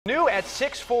New at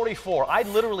 6:44, I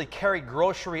literally carried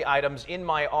grocery items in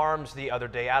my arms the other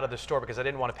day out of the store because I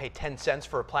didn't want to pay 10 cents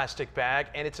for a plastic bag,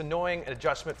 and it's annoying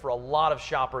adjustment for a lot of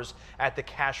shoppers at the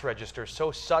cash register so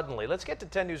suddenly. Let's get to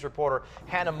 10 News reporter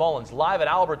Hannah Mullins live at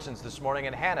Albertsons this morning.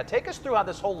 And Hannah, take us through how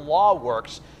this whole law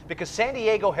works, because San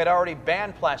Diego had already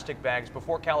banned plastic bags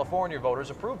before California voters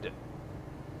approved it.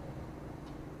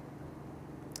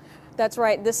 That's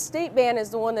right. The state ban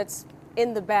is the one that's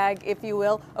in the bag, if you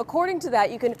will. According to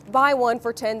that, you can buy one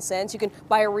for 10 cents. You can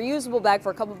buy a reusable bag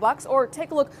for a couple bucks, or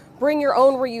take a look, bring your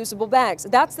own reusable bags.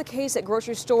 That's the case at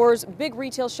grocery stores, big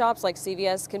retail shops like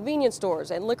CVS, convenience stores,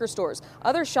 and liquor stores.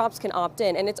 Other shops can opt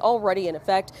in, and it's already in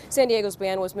effect. San Diego's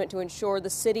ban was meant to ensure the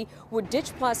city would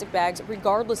ditch plastic bags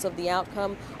regardless of the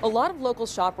outcome. A lot of local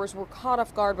shoppers were caught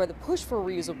off guard by the push for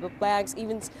reusable bags,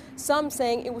 even some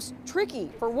saying it was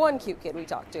tricky. For one cute kid we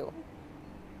talked to.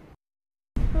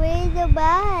 Where's the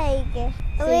bag?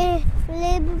 Where's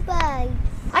the bag?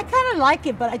 I kind of like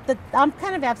it, but I'm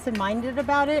kind of absent-minded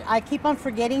about it. I keep on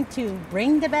forgetting to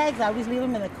bring the bags. I always leave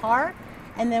them in the car.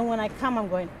 And then when I come, I'm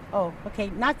going, oh,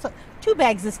 okay, not so, 2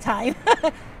 bags this time.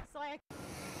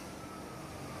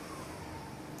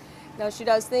 Now, she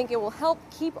does think it will help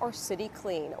keep our city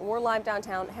clean. We're live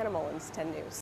downtown. Hannah Mullins, 10 News.